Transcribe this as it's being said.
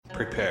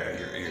Prepare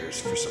your ears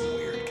for some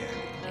weird candy.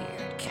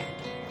 Weird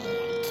candy.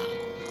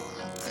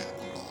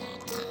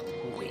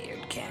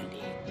 Weird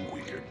candy.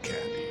 Weird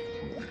candy.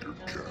 Weird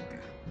candy.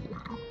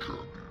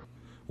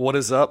 What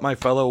is up, my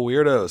fellow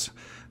weirdos?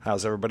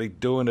 How's everybody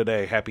doing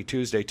today? Happy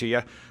Tuesday to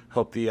you.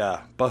 Hope the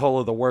butthole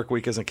of the work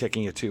week isn't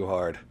kicking you too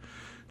hard.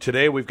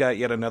 Today we've got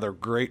yet another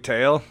great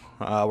tale.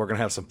 We're going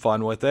to have some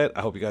fun with it.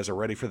 I hope you guys are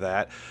ready for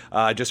that.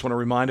 I just want to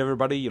remind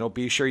everybody,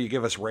 be sure you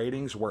give us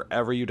ratings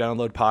wherever you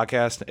download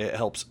podcasts. It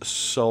helps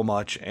so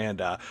much.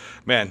 And,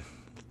 man,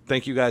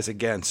 thank you guys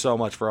again so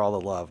much for all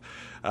the love.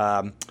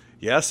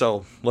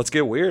 So let's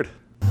get weird.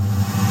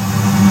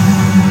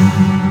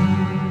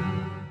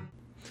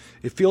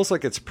 It feels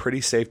like it's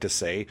pretty safe to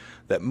say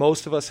that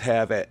most of us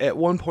have, at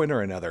one point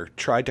or another,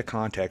 tried to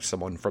contact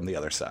someone from the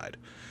other side.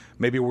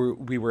 Maybe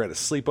we were at a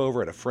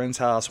sleepover at a friend's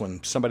house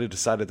when somebody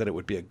decided that it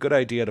would be a good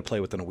idea to play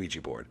with an Ouija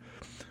board.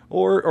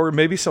 Or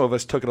maybe some of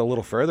us took it a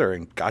little further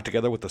and got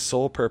together with the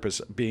sole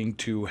purpose being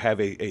to have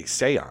a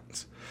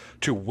seance,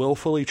 to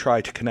willfully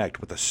try to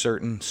connect with a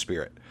certain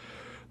spirit.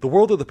 The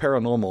world of the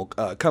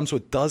paranormal comes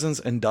with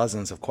dozens and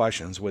dozens of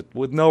questions with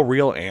no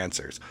real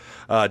answers.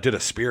 Did a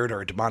spirit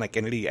or a demonic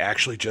entity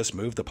actually just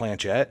move the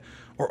planchette?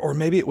 Or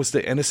maybe it was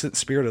the innocent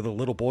spirit of the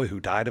little boy who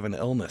died of an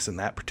illness in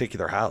that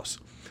particular house.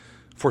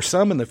 For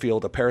some in the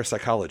field of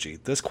parapsychology,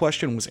 this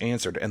question was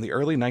answered in the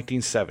early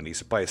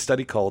 1970s by a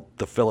study called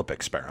the Philip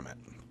Experiment.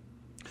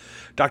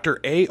 Dr.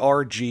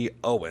 A.R.G.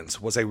 Owens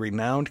was a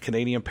renowned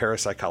Canadian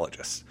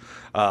parapsychologist.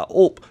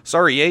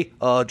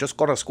 Just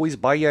gotta squeeze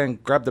by you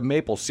and grab the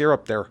maple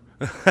syrup there.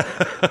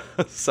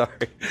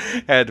 Sorry,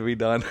 had to be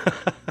done.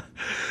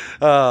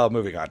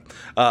 Moving on.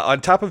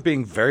 On top of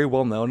being very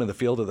well known in the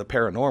field of the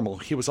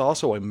paranormal, he was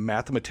also a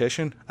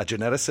mathematician, a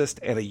geneticist,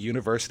 and a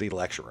university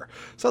lecturer.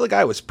 So the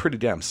guy was pretty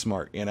damn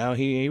smart,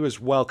 He was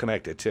well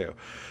connected, too.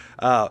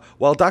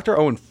 While Dr.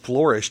 Owen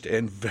flourished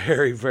in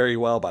very, very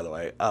well, by the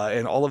way,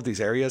 in all of these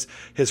areas,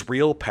 his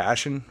real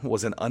passion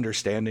was in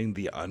understanding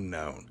the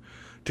unknown.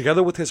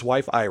 Together with his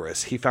wife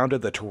Iris, he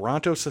founded the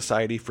Toronto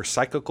Society for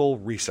Psychical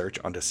Research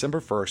on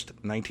December 1st,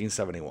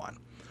 1971.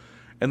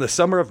 In the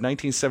summer of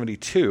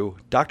 1972,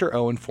 Dr.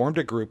 Owen formed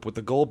a group with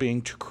the goal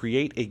being to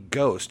create a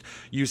ghost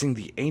using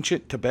the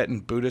ancient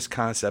Tibetan Buddhist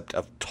concept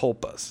of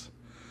tulpas.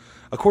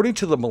 According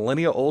to the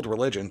millennia-old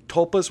religion,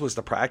 tulpas was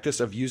the practice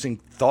of using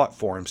thought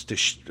forms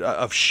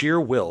of sheer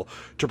will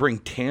to bring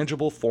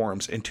tangible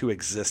forms into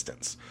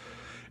existence.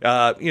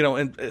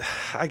 And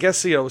I guess,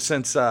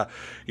 since, they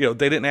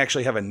didn't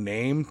actually have a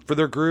name for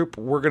their group,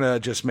 we're going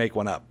to just make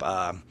one up.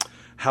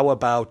 How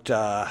about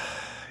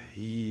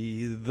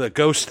the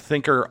Ghost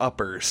Thinker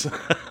Uppers?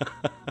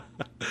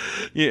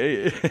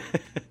 Yeah,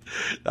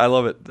 I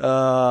love it.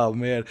 Oh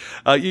man,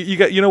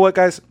 you know what,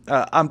 guys?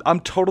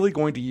 I'm totally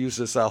going to use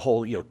this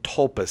whole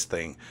tulpas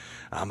thing.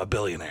 I'm a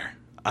billionaire.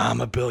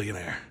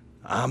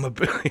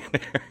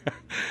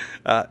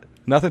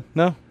 Nothing.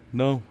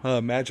 No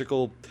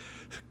magical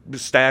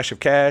stash of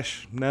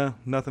cash. No,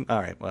 nothing. All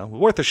right. Well,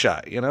 worth a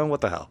shot.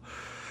 What the hell?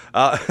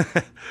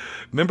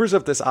 Members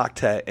of this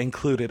octet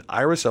included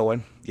Iris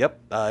Owen.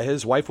 Yep,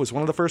 his wife was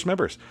one of the first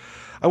members.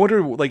 I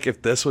wonder,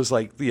 if this was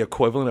the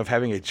equivalent of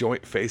having a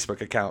joint Facebook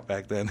account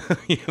back then.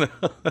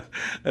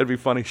 That'd be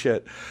funny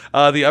shit.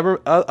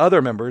 The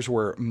other members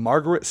were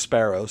Margaret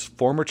Sparrows,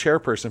 former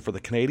chairperson for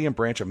the Canadian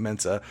branch of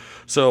Mensa,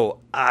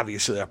 so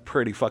obviously a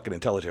pretty fucking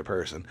intelligent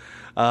person.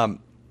 An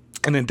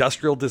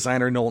industrial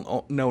designer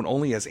known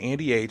only as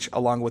Andy H.,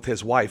 along with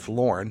his wife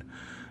Lauren.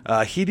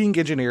 Heating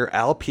engineer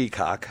Al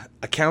Peacock,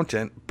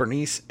 accountant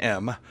Bernice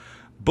M.,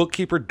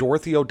 bookkeeper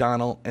Dorothy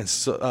O'Donnell, and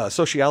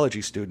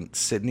sociology student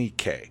Sydney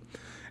K.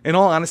 In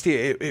all honesty,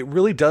 it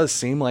really does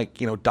seem like,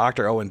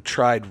 Dr. Owen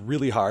tried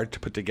really hard to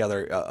put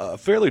together a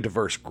fairly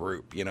diverse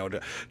group,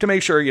 to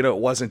make sure, it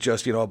wasn't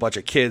just, a bunch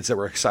of kids that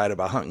were excited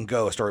about hunting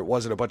ghosts, or it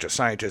wasn't a bunch of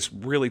scientists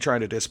really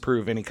trying to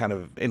disprove any kind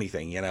of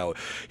anything,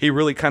 He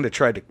really kind of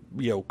tried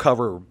to,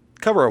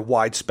 cover a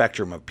wide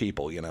spectrum of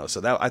people,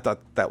 so I thought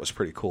that was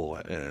pretty cool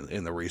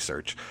in the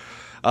research.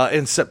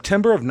 In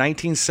September of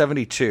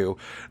 1972,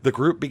 the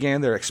group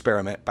began their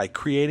experiment by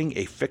creating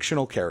a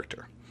fictional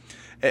character.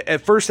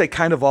 At first, they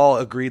kind of all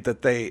agreed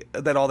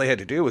that all they had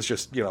to do was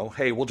just,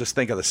 hey, we'll just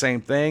think of the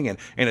same thing and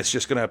it's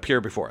just going to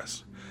appear before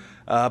us.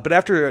 But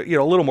after,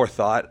 a little more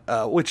thought,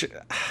 which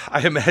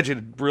I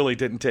imagine really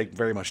didn't take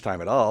very much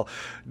time at all,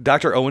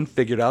 Dr. Owen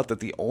figured out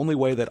that the only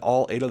way that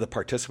all 8 of the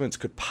participants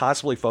could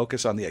possibly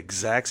focus on the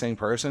exact same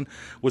person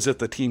was if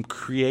the team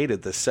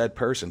created the said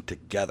person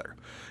together.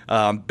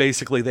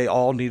 Basically, they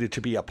all needed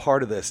to be a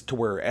part of this to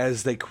where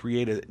as they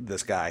created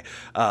this guy,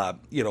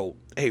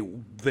 hey,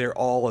 they're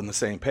all on the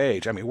same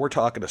page. I mean, we're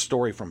talking a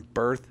story from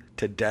birth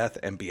to death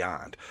and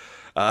beyond.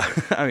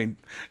 I mean,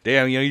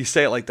 damn, you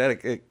say it like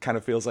that, it kind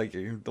of feels like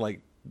you're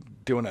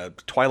doing a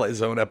Twilight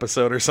Zone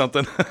episode or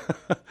something.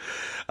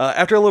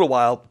 After a little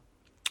while,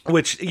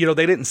 which, they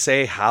didn't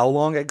say how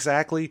long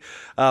exactly,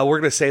 we're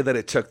going to say that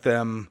it took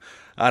them,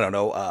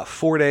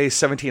 4 days,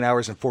 17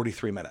 hours, and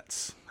 43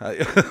 minutes.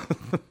 I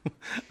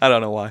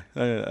don't know why.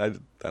 I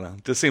don't know.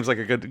 Just seems like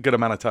a good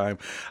amount of time.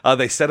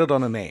 They settled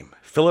on a name,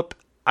 Philip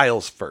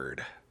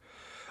Aylesford.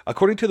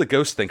 According to the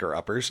Ghost Thinker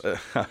Uppers,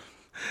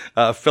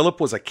 Philip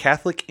was a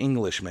Catholic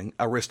Englishman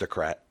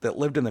aristocrat that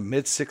lived in the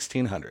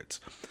mid-1600s.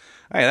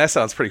 Hey, that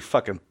sounds pretty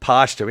fucking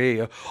posh to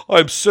me.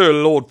 I'm Sir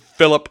Lord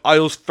Philip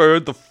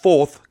Aylesford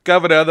IV,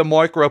 Governor of the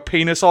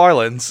Micropenis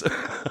Islands.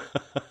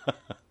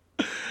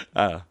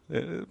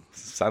 It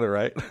sounded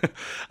right.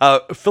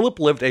 Philip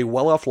lived a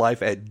well-off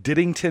life at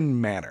Diddington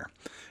Manor.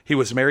 He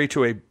was married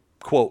to a,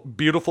 quote,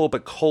 beautiful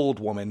but cold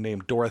woman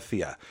named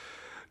Dorothea.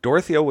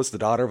 Dorothea was the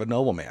daughter of a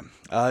nobleman.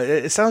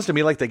 It sounds to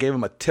me like they gave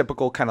him a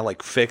typical kind of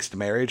like fixed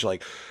marriage.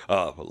 Like,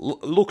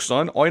 look,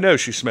 son, I know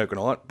she's smoking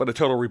hot, but a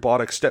total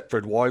robotic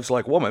Stepford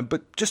wives-like woman.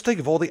 But just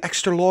think of all the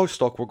extra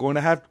livestock we're going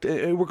to have.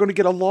 We're going to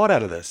get a lot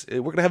out of this.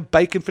 We're going to have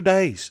bacon for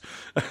days.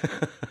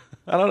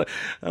 I don't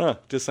know.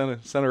 Just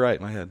sounded right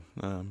in my head.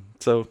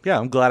 So, yeah,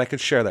 I'm glad I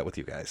could share that with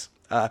you guys.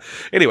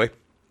 Anyway,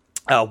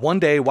 one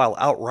day while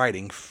out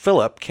riding,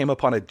 Philip came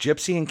upon a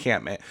gypsy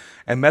encampment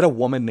and met a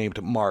woman named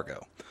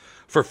Margot.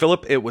 For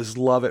Philip, it was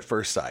love at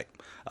first sight.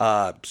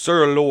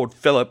 Sir Lord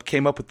Philip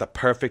came up with the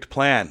perfect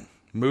plan.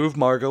 Move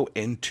Margot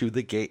into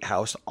the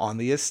gatehouse on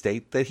the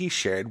estate that he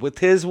shared with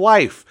his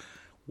wife.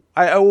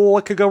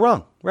 What could go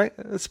wrong, right?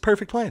 It's a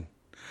perfect plan.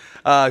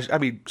 I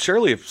mean,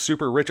 surely if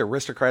super rich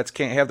aristocrats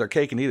can't have their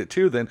cake and eat it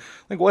too, then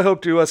like what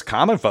hope do us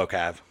common folk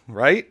have,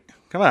 right?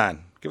 Come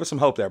on, give us some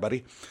hope there,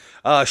 buddy.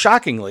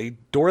 Shockingly,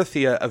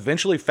 Dorothea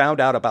eventually found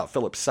out about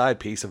Philip's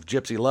side piece of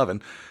gypsy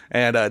lovin'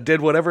 and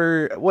did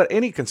what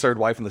any concerned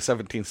wife in the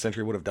 17th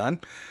century would have done.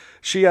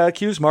 She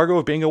accused Margot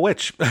of being a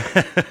witch.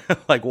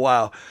 Like,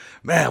 wow,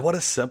 man, what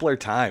a simpler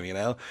time, you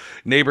know?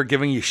 Neighbor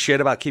giving you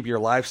shit about keeping your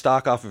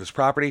livestock off of his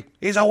property.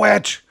 He's a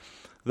witch.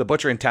 The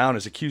butcher in town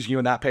is accusing you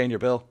of not paying your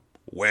bill.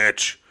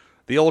 Witch.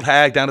 The old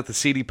hag down at the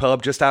seedy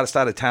pub just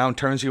outside of town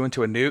turns you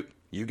into a newt.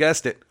 You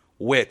guessed it.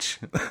 Witch.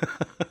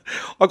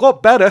 I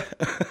got better.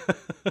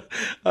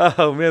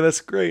 Oh, man, that's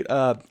great.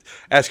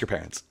 Ask your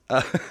parents.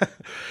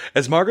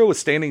 As Margot was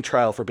standing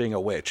trial for being a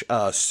witch,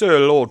 Sir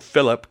Lord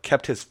Philip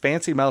kept his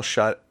fancy mouth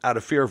shut out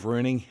of fear of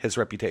ruining his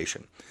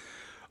reputation.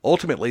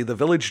 Ultimately, the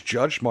village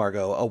judged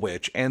Margot a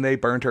witch, and they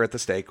burned her at the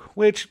stake,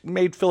 which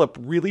made Philip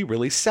really,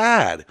 really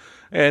sad.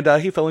 And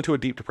he fell into a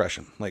deep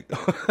depression. Like,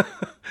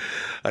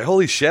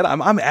 holy shit,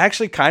 I'm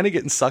actually kind of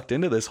getting sucked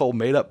into this whole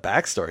made-up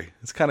backstory.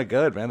 It's kind of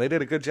good, man. They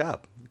did a good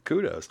job.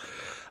 Kudos.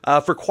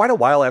 For quite a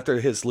while after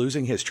his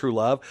losing his true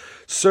love,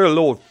 Sir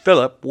Lord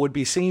Philip would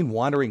be seen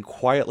wandering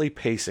quietly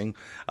pacing,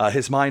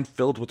 his mind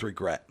filled with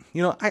regret.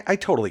 You know, I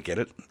totally get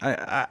it.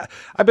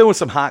 I've been with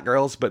some hot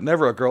girls, but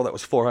never a girl that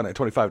was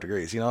 425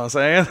 degrees. You know what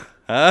I'm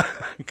saying?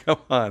 Come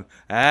on.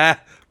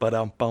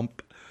 But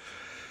bump.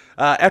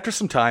 After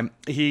some time,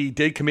 he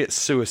did commit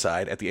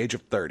suicide at the age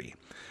of 30.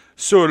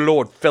 Sir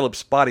Lord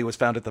Philip's body was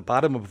found at the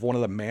bottom of one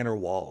of the manor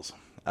walls.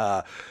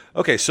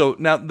 Okay, so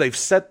now they've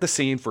set the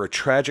scene for a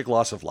tragic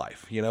loss of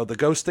life. You know, the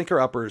Ghost Thinker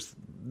Uppers,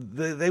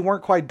 they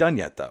weren't quite done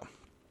yet, though.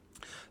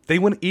 They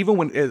went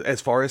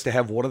as far as to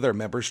have one of their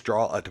members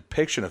draw a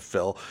depiction of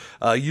Phil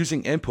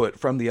using input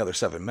from the other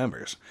 7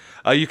 members.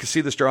 You can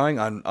see this drawing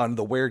on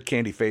the Weird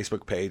Candy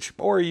Facebook page,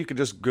 or you can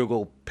just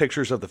Google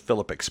pictures of the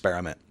Philip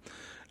experiment.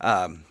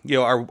 You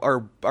know,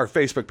 our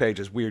Facebook page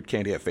is Weird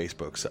Candy at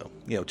Facebook, so,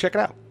 you know, check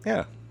it out.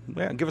 Yeah,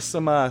 give us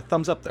some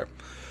thumbs up there.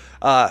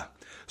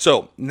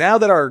 So, now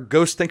that our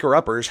Ghost Thinker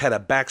Uppers had a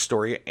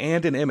backstory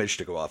and an image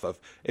to go off of,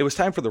 it was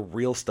time for the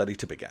real study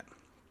to begin.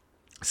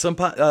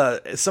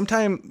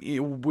 Sometime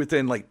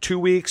within like 2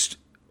 weeks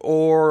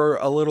or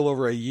a little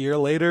over a year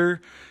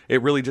later,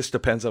 it really just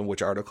depends on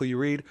which article you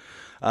read,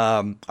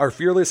 our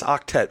fearless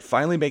octet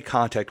finally made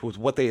contact with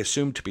what they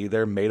assumed to be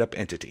their made-up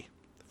entity,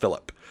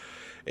 Philip.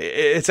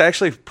 It's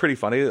actually pretty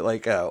funny.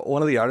 Like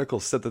one of the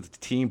articles said that the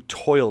team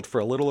toiled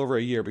for a little over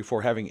a year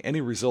before having any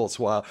results,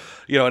 while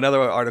another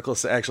article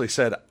actually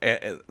said,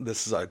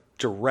 this is a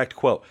direct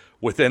quote,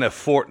 within a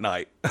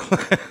fortnight.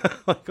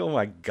 Like, oh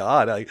my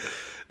god!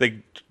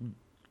 They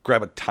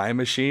grab a time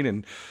machine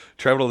and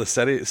travel to the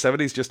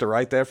 70s just to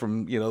write that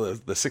from the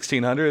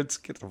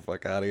 1600s. Get the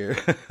fuck out of here!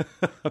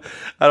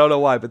 I don't know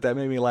why, but that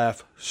made me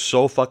laugh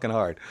so fucking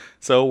hard.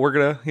 So we're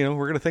gonna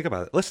think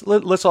about it.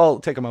 Let's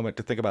all take a moment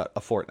to think about a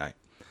fortnight.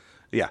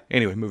 Yeah,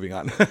 anyway, moving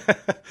on.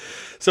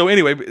 So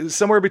anyway,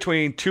 somewhere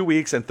between 2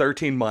 weeks and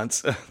 13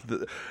 months,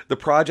 the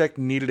project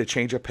needed a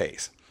change of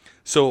pace.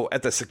 So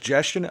at the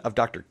suggestion of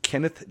Dr.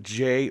 Kenneth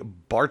J.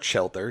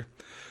 Barchelder,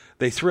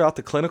 they threw out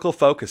the clinical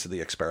focus of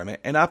the experiment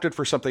and opted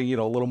for something,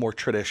 a little more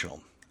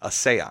traditional, a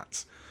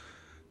seance.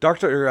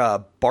 Dr.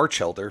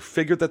 Barchelder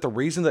figured that the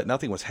reason that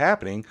nothing was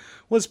happening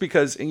was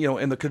because,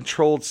 in the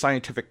controlled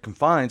scientific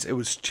confines, it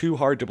was too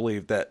hard to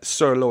believe that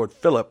Sir Lord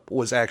Philip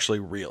was actually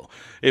real.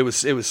 It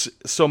was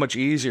so much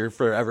easier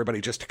for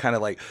everybody just to kind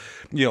of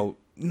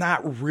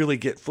not really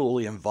get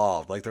fully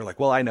involved. Like, they're like,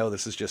 well, I know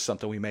this is just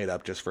something we made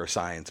up just for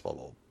science, blah,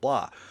 blah,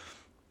 blah.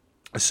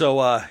 So,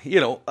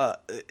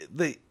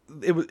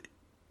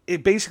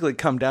 it basically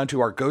come down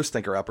to our ghost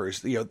thinker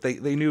uppers. You know,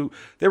 they knew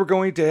they were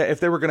going to, if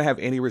they were going to have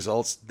any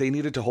results, they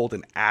needed to hold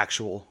an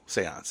actual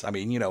seance. I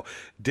mean, you know,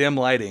 dim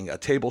lighting, a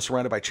table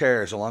surrounded by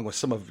chairs, along with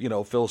some of, you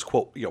know, Phil's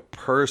quote, you know,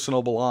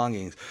 personal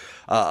belongings,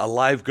 a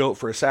live goat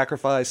for a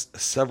sacrifice,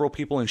 several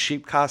people in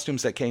sheep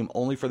costumes that came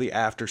only for the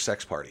after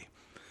sex party.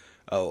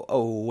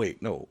 Oh,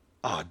 wait, no.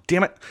 Oh,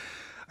 damn it.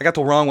 I got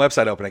the wrong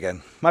website open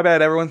again. My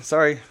bad, everyone.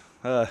 Sorry.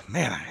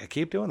 Man, I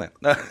keep doing that.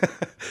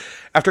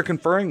 After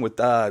conferring with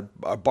a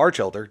Barch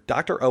elder,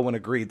 Dr. Owen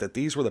agreed that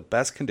these were the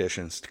best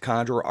conditions to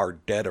conjure our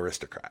dead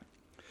aristocrat.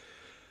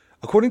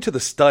 According to the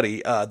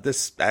study,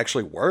 this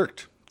actually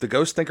worked. The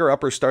ghost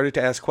thinker-uppers started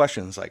to ask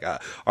questions like,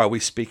 are we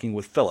speaking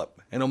with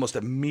Philip? And almost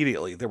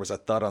immediately, there was a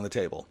thud on the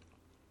table.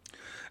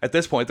 At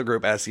this point, the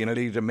group asked the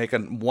entity to make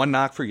one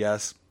knock for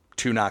yes,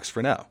 2 knocks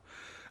for no.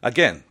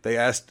 Again, they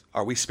asked,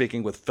 are we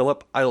speaking with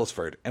Philip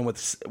Aylesford? And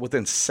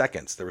within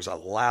seconds, there was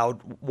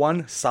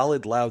one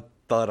solid loud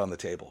thud on the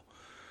table.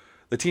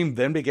 The team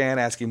then began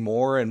asking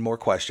more and more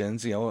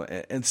questions, you know,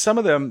 and some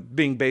of them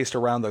being based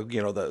around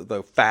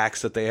the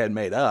facts that they had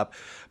made up,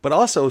 but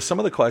also some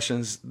of the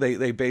questions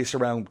they based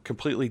around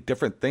completely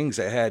different things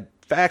that had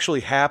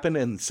factually happened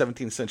in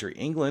 17th century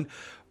England,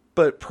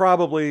 but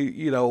probably,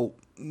 you know,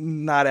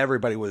 not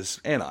everybody was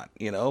in on,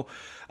 you know.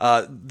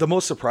 The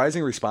most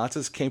surprising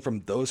responses came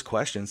from those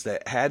questions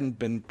that hadn't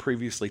been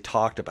previously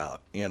talked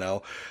about, you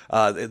know,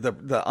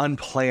 the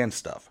unplanned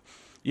stuff.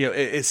 You know,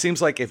 it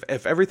seems like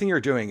if everything you're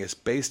doing is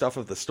based off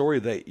of the story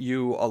that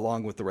you,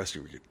 along with the rest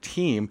of your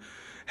team,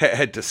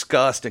 had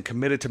discussed and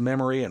committed to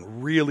memory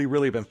and really,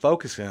 really been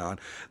focusing on,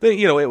 then,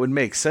 you know, it would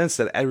make sense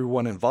that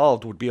everyone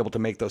involved would be able to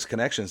make those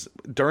connections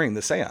during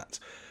the seance.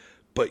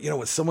 But, you know,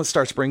 when someone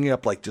starts bringing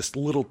up like just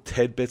little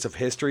tidbits of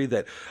history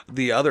that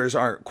the others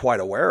aren't quite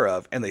aware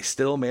of and they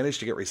still manage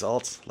to get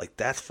results, like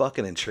that's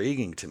fucking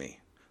intriguing to me.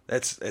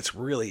 It's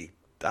really,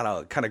 I don't know,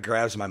 it kind of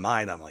grabs my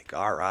mind. I'm like,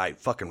 all right,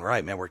 fucking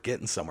right, man, we're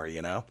getting somewhere,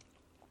 you know?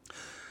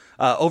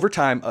 Over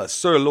time,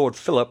 Sir Lord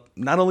Philip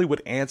not only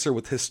would answer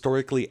with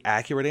historically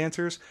accurate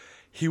answers,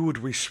 he would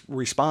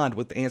respond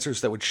with answers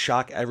that would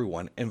shock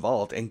everyone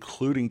involved,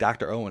 including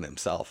Dr. Owen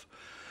himself.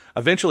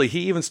 Eventually,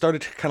 he even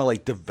started to kind of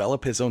like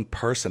develop his own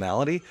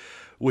personality,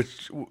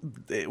 which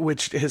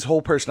his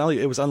whole personality,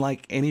 it was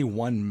unlike any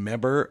one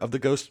member of the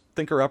Ghost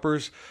Thinker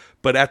Uppers.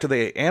 But after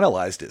they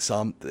analyzed it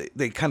some,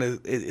 they kind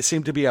of, it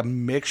seemed to be a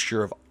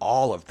mixture of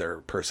all of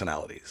their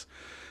personalities.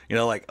 You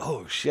know, like,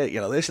 oh shit,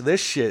 you know,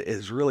 this shit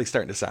is really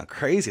starting to sound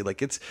crazy.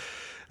 Like it's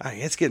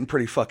getting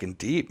pretty fucking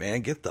deep, man.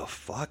 Get the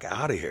fuck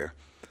out of here.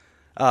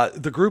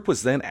 The group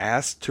was then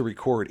asked to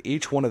record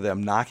each one of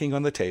them knocking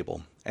on the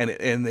table. And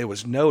it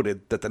was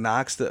noted that the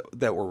knocks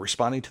that were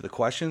responding to the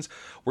questions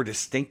were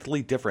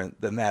distinctly different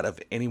than that of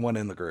anyone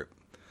in the group.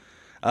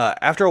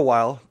 After a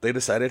while, they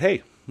decided,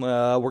 hey,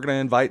 we're going to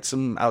invite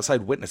some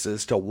outside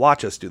witnesses to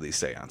watch us do these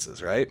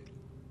seances, right?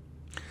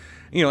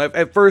 You know,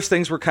 at first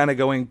things were kind of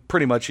going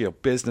pretty much, you know,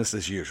 business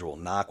as usual.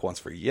 Knock once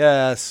for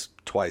yes,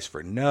 twice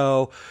for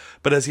no.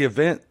 But as the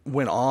event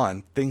went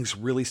on, things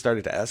really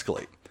started to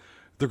escalate.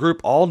 The group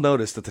all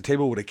noticed that the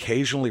table would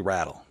occasionally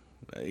rattle.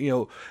 You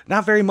know,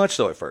 not very much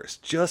though at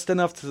first, just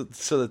enough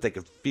so that they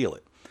could feel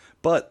it.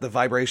 But the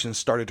vibrations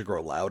started to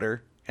grow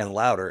louder and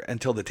louder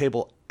until the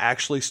table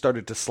actually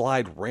started to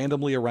slide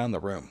randomly around the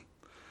room.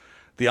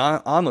 The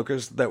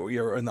onlookers that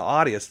were in the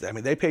audience, I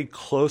mean, they paid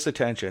close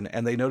attention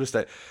and they noticed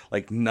that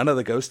like none of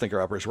the Ghost Thinker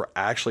Uppers were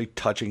actually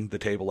touching the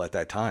table at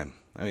that time.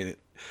 I mean,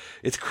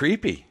 it's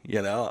creepy,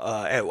 you know.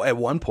 At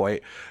one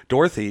point,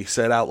 Dorothy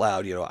said out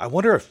loud, you know, I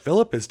wonder if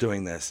Philip is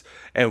doing this,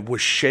 and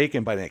was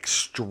shaken by an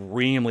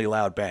extremely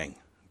loud bang.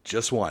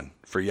 Just one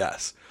for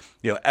yes.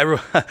 You know,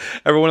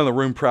 everyone in the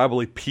room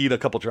probably peed a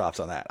couple drops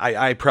on that.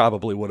 I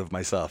probably would have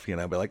myself, you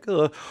know, be like,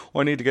 oh,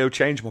 I need to go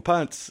change my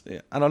pants.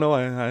 I don't know.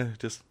 I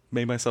just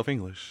made myself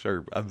English,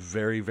 or a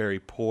very, very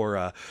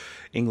poor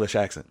English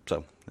accent.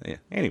 So, yeah,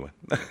 anyway.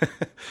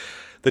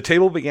 The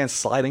table began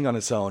sliding on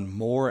its own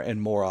more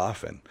and more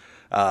often.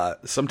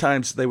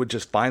 Sometimes they would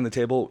just find the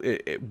table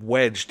it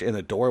wedged in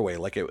the doorway,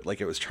 like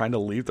it was trying to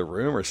leave the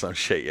room or some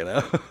shit, you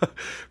know.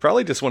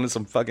 Probably just wanted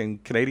some fucking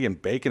Canadian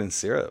bacon and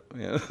syrup.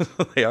 You know?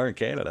 They are in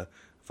Canada.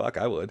 Fuck,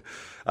 I would.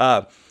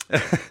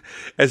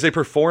 As they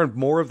performed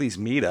more of these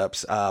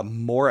meetups,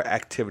 more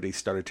activity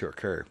started to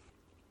occur.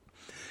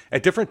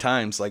 At different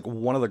times, like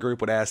one of the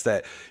group would ask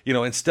that, you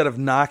know, instead of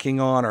knocking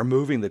on or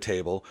moving the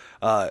table,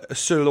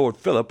 Sir Lord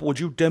Philip, would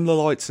you dim the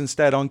lights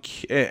instead on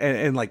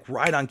and like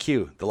right on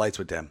cue, the lights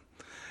would dim.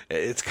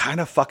 It's kind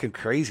of fucking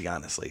crazy,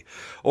 honestly.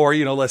 Or,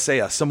 you know, let's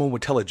say someone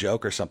would tell a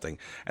joke or something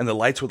and the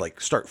lights would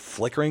like start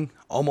flickering,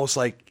 almost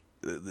like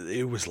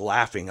it was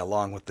laughing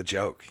along with the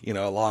joke, you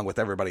know, along with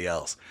everybody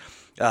else.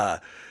 You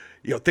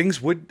know,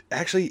 things would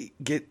actually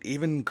get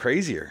even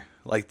crazier.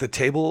 Like the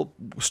table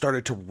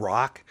started to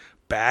rock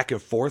back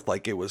and forth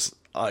like it was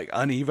like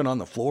uneven on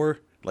the floor,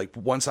 like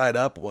one side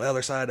up, the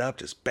other side up,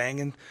 just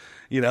banging,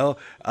 you know.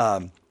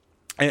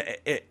 And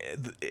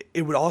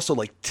it would also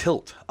like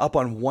tilt up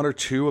on one or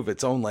two of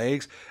its own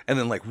legs and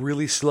then like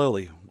really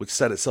slowly would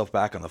set itself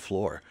back on the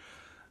floor.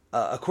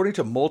 According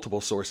to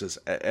multiple sources,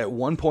 at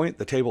one point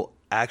the table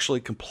actually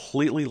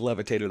completely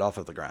levitated off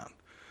of the ground.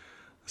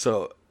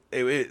 So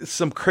it's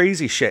some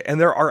crazy shit. And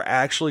there are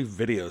actually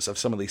videos of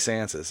some of these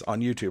seances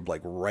on YouTube,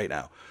 like right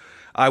now.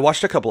 I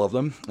watched a couple of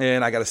them,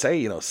 and I got to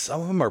say,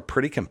 some of them are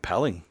pretty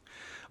compelling.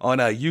 On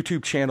a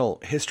YouTube channel,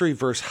 History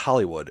vs.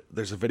 Hollywood,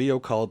 there's a video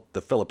called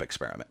The Philip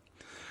Experiment.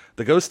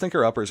 The ghost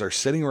thinker-uppers are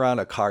sitting around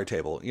a card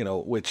table,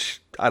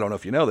 which, I don't know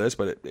if you know this,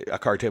 but a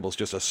card table is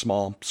just a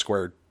small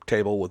square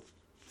table with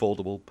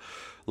foldable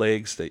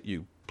legs that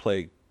you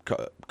play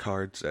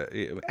cards.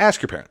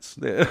 Ask your parents.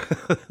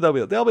 They'll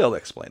be able to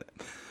explain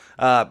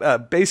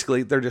it.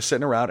 Basically, they're just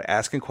sitting around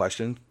asking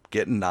questions,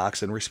 getting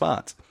knocks in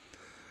response.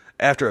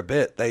 After a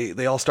bit,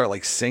 they all start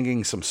like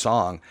singing some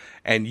song,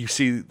 and you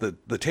see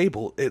the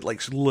table, it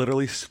like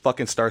literally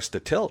fucking starts to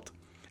tilt.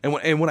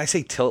 And when I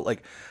say tilt,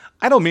 like,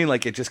 I don't mean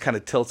like it just kind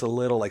of tilts a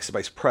little, like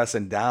somebody's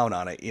pressing down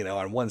on it,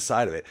 on one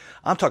side of it.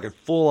 I'm talking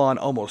full on,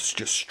 almost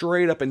just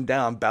straight up and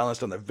down,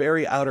 balanced on the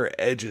very outer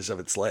edges of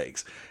its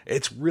legs.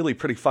 It's really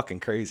pretty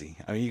fucking crazy.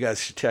 I mean, you guys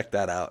should check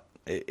that out.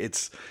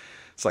 It's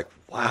like,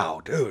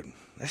 wow, dude,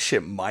 that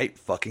shit might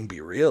fucking be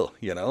real,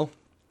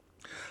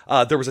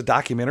 There was a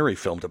documentary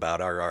filmed about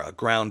our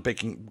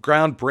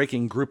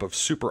groundbreaking group of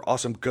super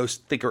awesome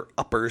ghost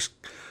thinker-uppers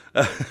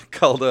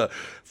called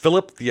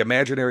Philip the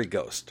Imaginary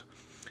Ghost.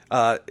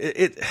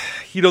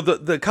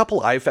 The couple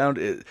I found,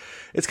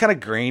 it's kind of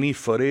grainy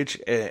footage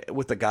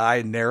with the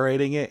guy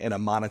narrating it in a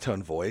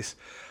monotone voice.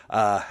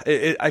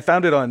 I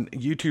found it on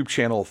YouTube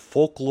channel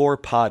Folklore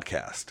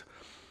Podcast.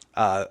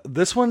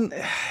 This one,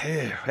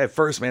 at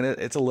first, man,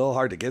 it's a little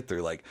hard to get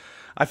through. Like,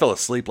 I fell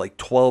asleep like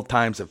 12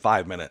 times in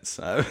 5 minutes.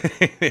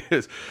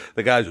 The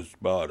guy's just,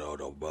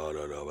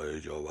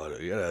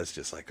 it's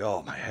just like,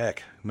 oh my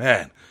heck,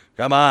 man,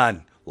 come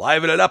on,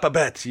 liven it up a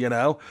bit,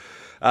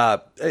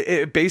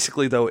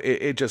 Basically, though,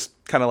 it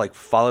just kind of like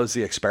follows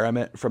the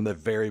experiment from the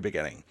very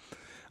beginning.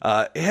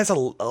 It has a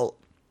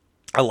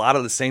lot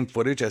of the same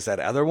footage as that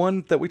other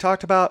one that we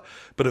talked about,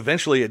 but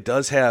eventually it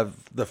does have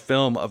the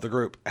film of the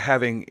group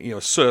having,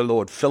 Sir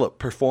Lord Philip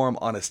perform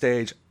on a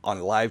stage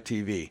on live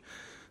TV.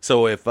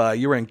 So if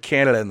you were in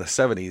Canada in the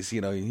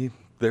 70s,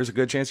 there's a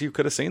good chance you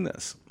could have seen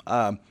this.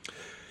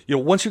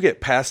 Once you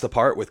get past the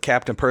part with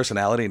Captain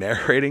Personality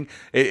narrating,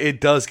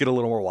 it does get a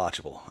little more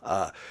watchable.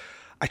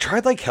 I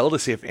tried like hell to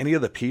see if any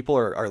of the people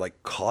are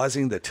like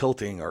causing the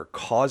tilting or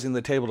causing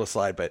the table to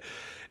slide, but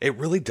it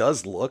really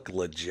does look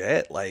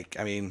legit. Like,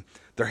 I mean,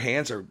 their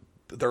hands are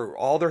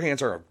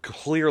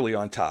clearly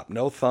on top.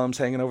 No thumbs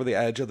hanging over the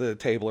edge of the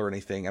table or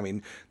anything. I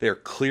mean, they're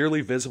clearly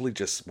visibly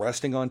just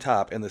resting on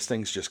top, and this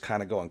thing's just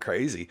kind of going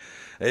crazy.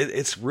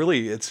 It's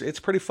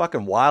pretty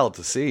fucking wild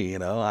to see,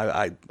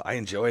 I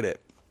enjoyed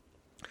it.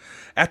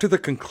 After the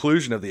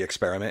conclusion of the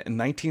experiment in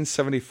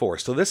 1974,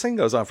 so this thing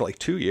goes on for like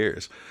 2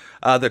 years,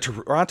 the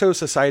Toronto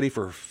Society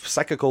for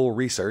Psychical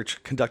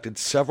Research conducted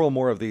several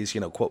more of these,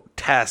 quote,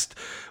 tests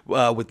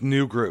with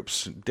new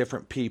groups,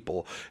 different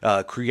people,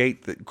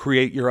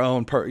 create your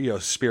own,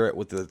 spirit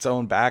with its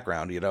own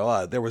background.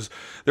 There was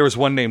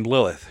one named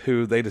Lilith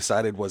who they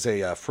decided was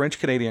a French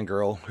Canadian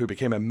girl who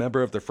became a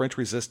member of the French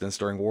Resistance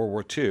during World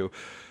War II,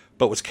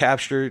 but was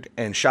captured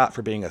and shot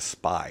for being a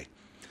spy.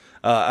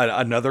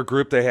 Another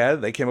group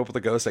they came up with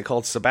a ghost they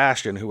called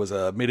Sebastian, who was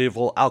a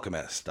medieval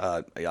alchemist.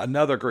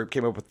 Another group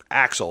came up with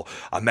Axel,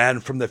 a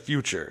man from the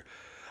future.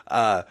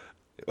 Like,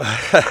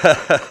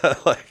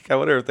 I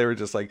wonder if they were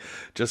just like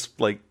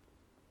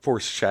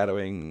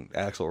foreshadowing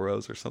Axl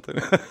Rose or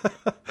something.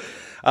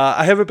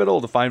 I haven't been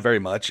able to find very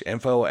much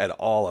info at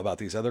all about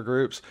these other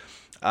groups.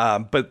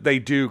 But they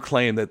do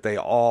claim that they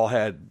all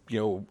had,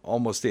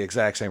 almost the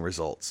exact same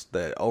results.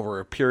 That over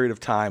a period of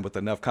time with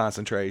enough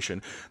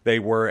concentration, they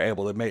were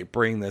able to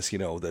bring this,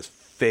 this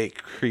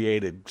fake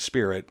created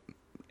spirit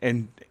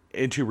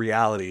into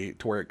reality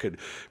to where it could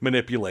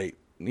manipulate,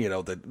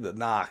 the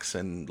knocks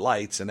and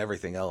lights and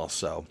everything else.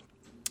 So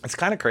it's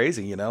kind of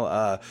crazy,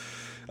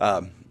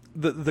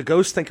 The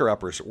ghost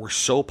thinker-uppers were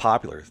so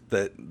popular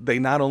that they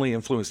not only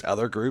influenced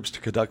other groups to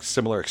conduct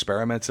similar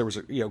experiments. There was,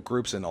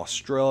 groups in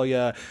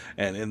Australia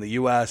and in the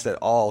U.S. that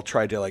all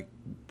tried to like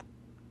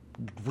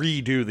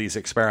redo these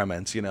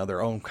experiments,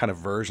 their own kind of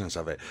versions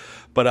of it.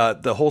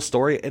 But the whole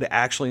story, it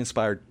actually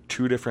inspired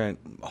 2 different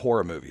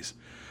horror movies.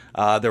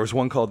 There was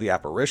one called The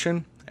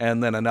Apparition,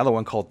 and then another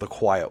one called The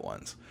Quiet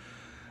Ones.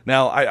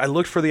 Now, I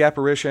looked for The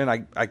Apparition. I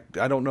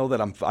don't know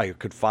that I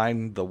could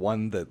find the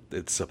one that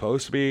it's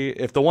supposed to be.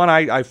 If the one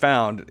I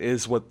found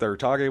is what they're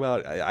talking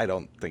about, I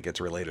don't think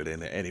it's related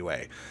in any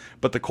way.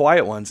 But The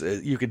Quiet Ones,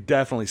 you could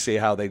definitely see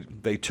how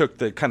they took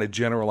the kind of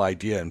general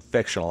idea and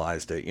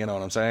fictionalized it. You know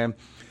what I'm saying?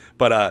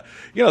 But,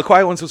 The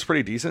Quiet Ones was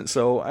pretty decent.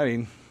 So, I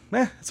mean,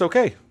 it's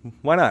okay.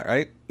 Why not,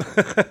 right?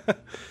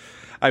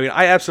 I mean,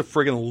 I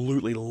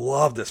absolutely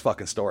love this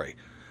fucking story.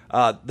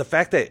 The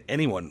fact that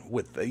anyone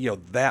with,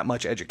 that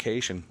much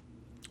education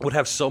would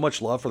have so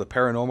much love for the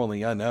paranormal and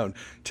the unknown,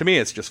 to me,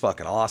 it's just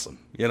fucking awesome.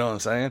 You know what I'm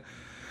saying?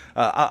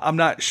 I'm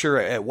not sure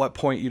at what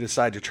point you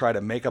decide to try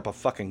to make up a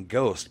fucking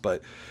ghost,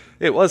 but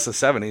it was the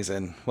 70s,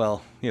 and,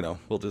 well,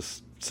 we'll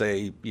just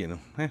say,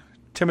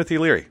 Timothy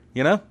Leary,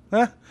 you know?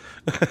 Huh?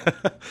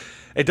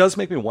 It does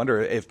make me wonder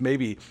if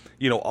maybe,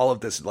 all of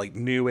this like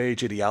new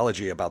age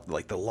ideology about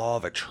like the law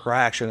of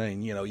attraction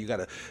and, you got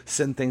to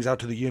send things out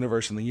to the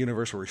universe and the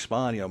universe will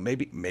respond,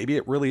 maybe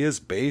it really is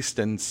based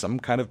in some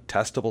kind of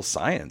testable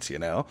science,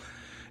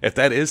 If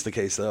that is the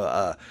case,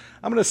 though,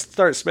 I'm going to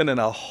start spending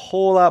a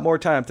whole lot more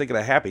time thinking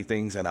of happy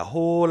things and a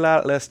whole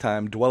lot less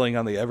time dwelling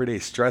on the everyday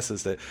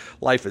stresses that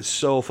life is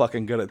so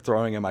fucking good at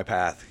throwing in my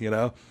path,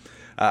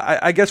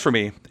 I guess for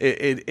me,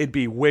 it'd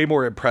be way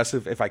more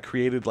impressive if I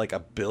created like a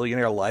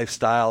billionaire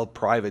lifestyle,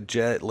 private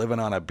jet, living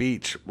on a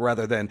beach,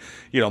 rather than,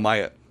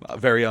 my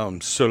very own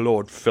Sir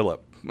Lord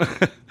Philip.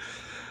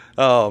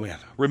 Oh, man.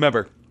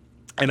 Remember,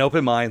 an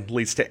open mind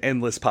leads to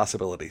endless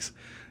possibilities.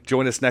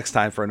 Join us next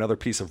time for another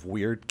piece of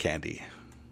weird candy.